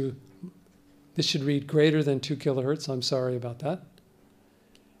selected to, this should read greater than 2 kilohertz, I'm sorry about that,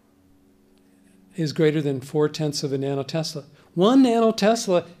 is greater than 0.4 of a nanotesla. 1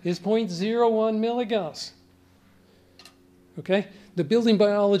 nanotesla is 0.01 milligauss. Okay? The building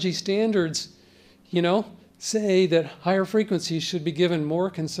biology standards, you know, say that higher frequencies should be given more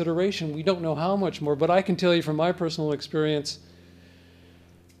consideration. We don't know how much more, but I can tell you from my personal experience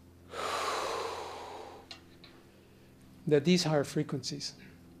that these higher frequencies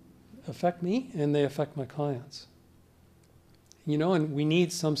affect me and they affect my clients. You know, and we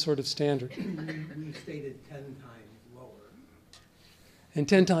need some sort of standard. We stated 10 times lower. And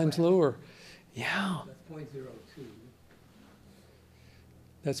 10 times lower. Yeah, That's 0.02.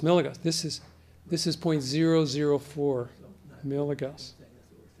 that's milligauss. This is 0.004 So not milligauss. that's what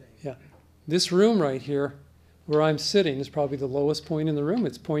we're saying. Yeah. This room right here, where I'm sitting, is probably the lowest point in the room.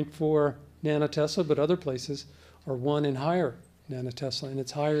 It's 0.4 nanotesla, but other places are 1 and higher nanotesla, and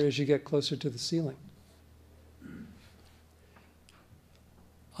it's higher as you get closer to the ceiling.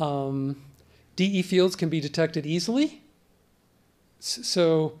 DE fields can be detected easily.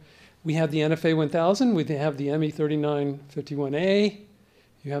 So we have the NFA 1000, we have the ME3951A,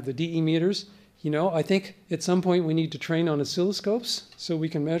 you have the DE meters. You know, I think at some point we need to train on oscilloscopes so we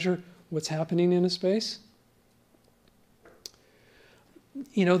can measure what's happening in a space.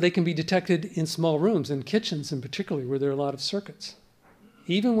 You know, they can be detected in small rooms, in kitchens in particular, where there are a lot of circuits,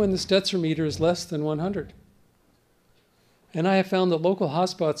 even when the Stetzer meter is less than 100. And I have found that local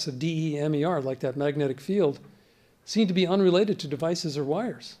hotspots of DE-MER, like that magnetic field, seem to be unrelated to devices or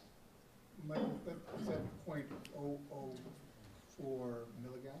wires. Michael, is that 0.004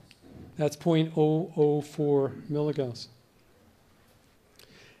 That's 0.004 milligauss.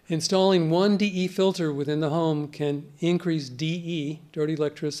 Installing one DE filter within the home can increase DE, dirty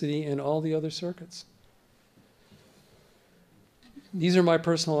electricity, and all the other circuits. These are my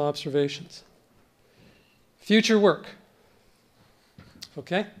personal observations. Future work.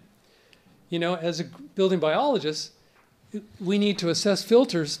 Okay? You know, as a building biologist, we need to assess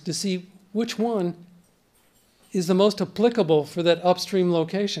filters to see which one is the most applicable for that upstream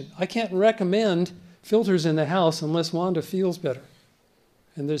location. I can't recommend filters in the house unless Wanda feels better.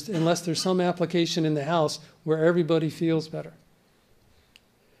 And unless there's some application in the house where everybody feels better.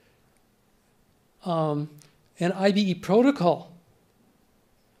 An IBE protocol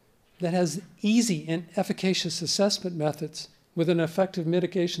that has easy and efficacious assessment methods with an effective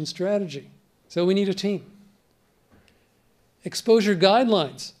mitigation strategy. So we need a team. Exposure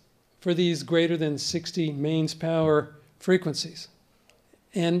guidelines for these greater than 60 mains power frequencies.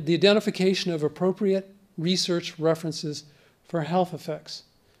 And the identification of appropriate research references for health effects.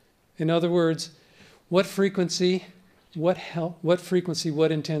 In other words, what frequency, what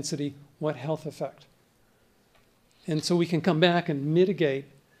intensity, what health effect. And so we can come back and mitigate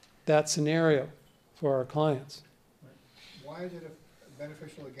that scenario for our clients. Why is it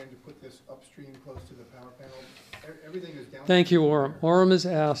beneficial, again, to put this upstream close to the power panel? Everything is down. Thank you, Orem. Orem has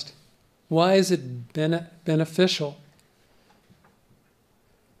asked, why is it beneficial?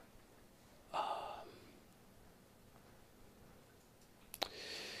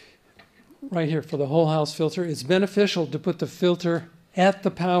 Right here, for the whole house filter, it's beneficial to put the filter at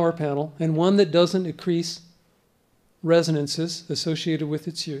the power panel, and one that doesn't increase resonances associated with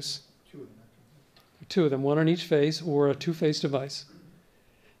its use. Two of them, one on each phase, or a two-phase device.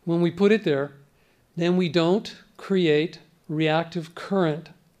 When we put it there, then we don't create reactive current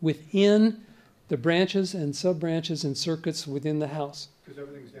within the branches and sub-branches and circuits within the house. Because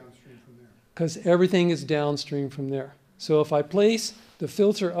everything's downstream from there. Because everything is downstream from there. So if I place the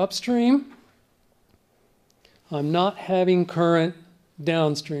filter upstream, I'm not having current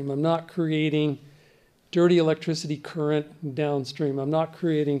downstream. I'm not creating dirty electricity current downstream. I'm not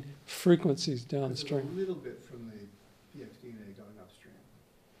creating frequencies downstream. A little bit from the PXDNA going upstream,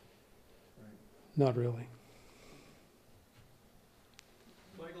 right? Not really.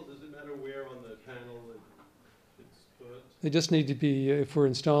 Michael, does it matter where on the panel it's put? They just need to be, if we're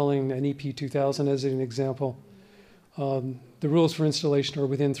installing an EP2000 as an example, the rules for installation are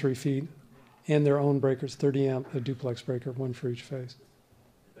within 3 feet and their own breakers, 30 amp, a duplex breaker, one for each phase.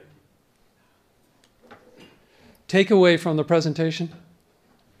 Takeaway from the presentation.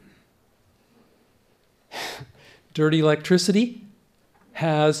 Dirty electricity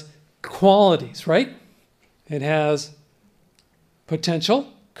has qualities, right? It has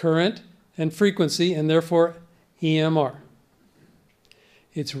potential, current, and frequency, and therefore EMR.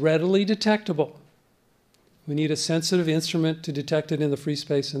 It's readily detectable. We need a sensitive instrument to detect it in the free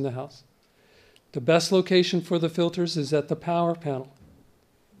space in the house. The best location for the filters is at the power panel.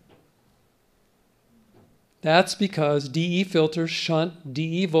 That's because DE filters shunt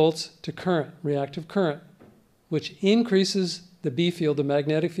DE volts to current, reactive current, which increases the B field, the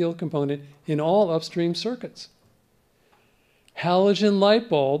magnetic field component, in all upstream circuits. Halogen light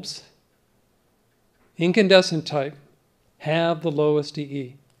bulbs, incandescent type, have the lowest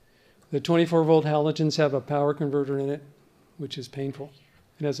DE. The 24-volt halogens have a power converter in it, which is painful.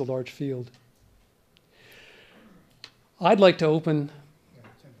 It has a large field. I'd like to open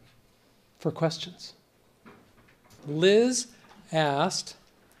for questions. Liz asked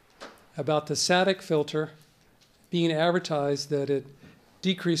about the static filter being advertised that it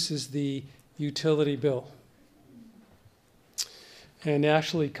decreases the utility bill. And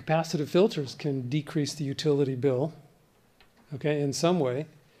actually, capacitive filters can decrease the utility bill, okay, in some way.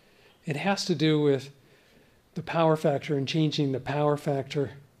 It has to do with the power factor and changing the power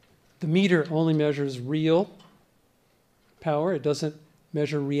factor. The meter only measures real power. It doesn't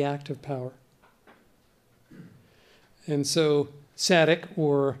measure reactive power. And so static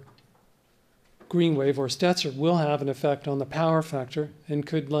or green wave or Stetzer will have an effect on the power factor and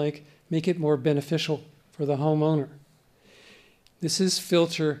could make it more beneficial for the homeowner. This is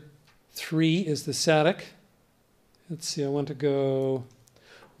filter 3 is the static. Let's see, I want to go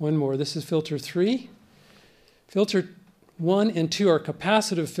one more. This is filter 3. Filter 1 and 2 are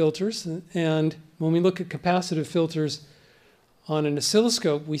capacitive filters, and when we look at capacitive filters on an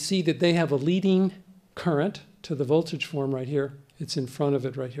oscilloscope, we see that they have a leading current to the voltage form right here. It's in front of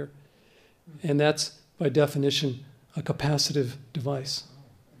it right here. And that's, by definition, a capacitive device.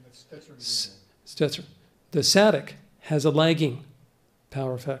 Stetzer. The static has a lagging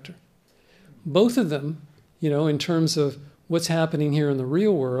power factor. Both of them, you know, in terms of what's happening here in the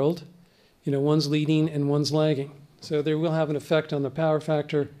real world, One's leading and one's lagging. So they will have an effect on the power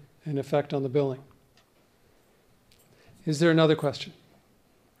factor and effect on the billing. Is there another question?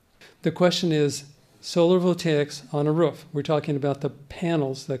 The question is solar voltaics on a roof. We're talking about the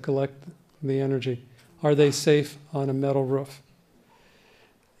panels that collect the energy. Are they safe on a metal roof?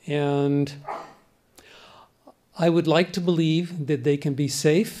 And I would like to believe that they can be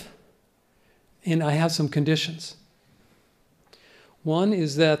safe, and I have some conditions. One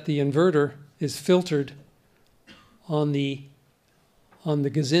is that the inverter is filtered on the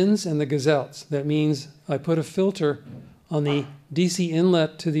gazins and the gazelles. That means I put a filter on the DC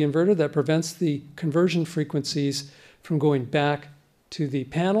inlet to the inverter that prevents the conversion frequencies from going back to the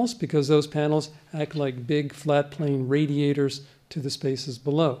panels, because those panels act like big flat plane radiators to the spaces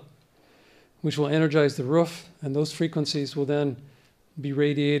below, which will energize the roof, and those frequencies will then be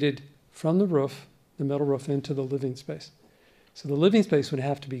radiated from the roof, the metal roof, into the living space. So the living space would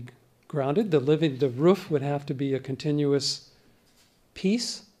have to be grounded. The roof would have to be a continuous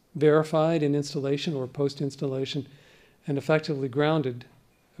piece, verified in installation or post-installation, and effectively grounded,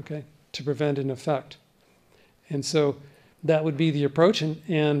 okay, to prevent an effect. And so that would be the approach,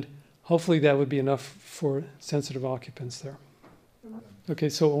 and hopefully that would be enough for sensitive occupants there. Okay,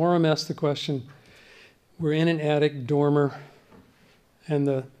 so Orem asked the question, we're in an attic dormer, and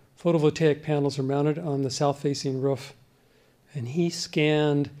the photovoltaic panels are mounted on the south-facing roof, and he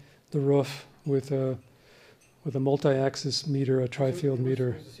scanned the roof with a multi-axis meter, a tri-field meter.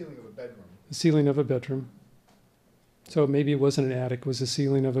 It was the ceiling of a bedroom. The ceiling of a bedroom. So maybe it wasn't an attic, it was the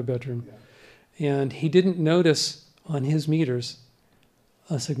ceiling of a bedroom. Yeah. And he didn't notice on his meters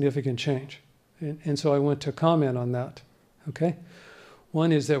a significant change. And so I went to comment on that, okay?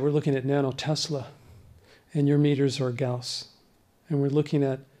 One is that we're looking at nanotesla, and your meters are Gauss. And we're looking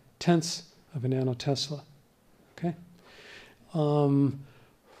at tenths of a nanotesla, okay?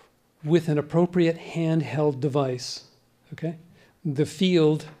 With an appropriate handheld device, okay? The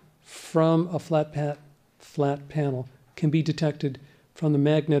field from a flat panel can be detected from the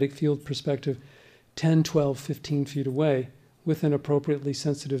magnetic field perspective 10, 12, 15 feet away with an appropriately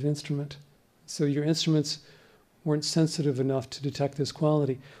sensitive instrument. So your instruments weren't sensitive enough to detect this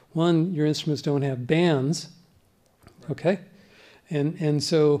quality. One, your instruments don't have bands, okay? And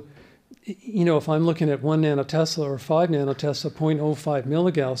so, if I'm looking at 1 nanotesla or 5 nanotesla, 0.05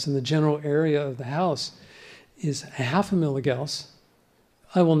 milligauss, and the general area of the house is half a milligauss,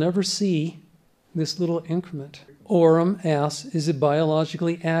 I will never see this little increment. Orem asks, is it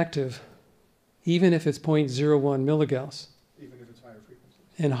biologically active, even if it's 0.01 milligauss? Even if it's higher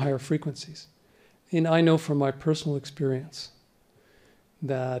frequencies. And higher frequencies. And I know from my personal experience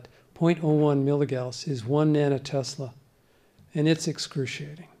that 0.01 milligauss is 1 nanotesla, and it's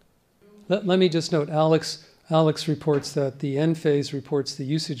excruciating. Let me just note, Alex reports that the Enphase reports the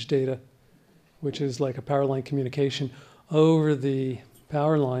usage data, which is like a power line communication, over the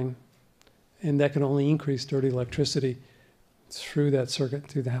power line, and that can only increase dirty electricity through that circuit,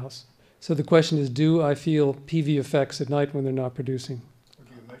 through the house. So the question is, do I feel PV effects at night when they're not producing? Or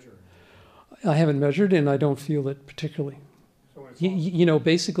do you measure it? I haven't measured, and I don't feel it particularly. So when it's on,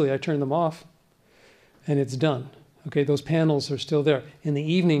 Basically I turn them off, and it's done. Okay, those panels are still there. In the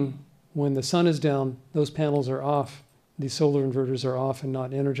evening, when the sun is down, those panels are off. The solar inverters are off and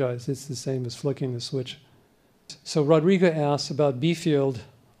not energized. It's the same as flicking the switch. So Rodrigo asks about B field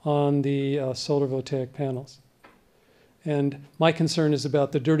on the solar voltaic panels. And my concern is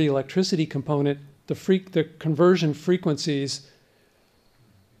about the dirty electricity component, the conversion frequencies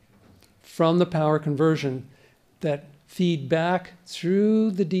from the power conversion that feed back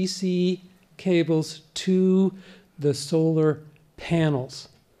through the DC cables to the solar panels,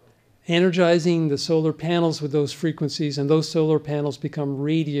 energizing the solar panels with those frequencies, and those solar panels become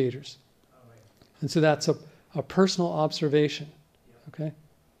radiators. And so that's a personal observation, okay?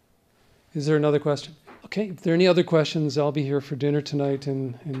 Is there another question? Okay, if there are any other questions, I'll be here for dinner tonight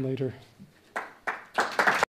and later.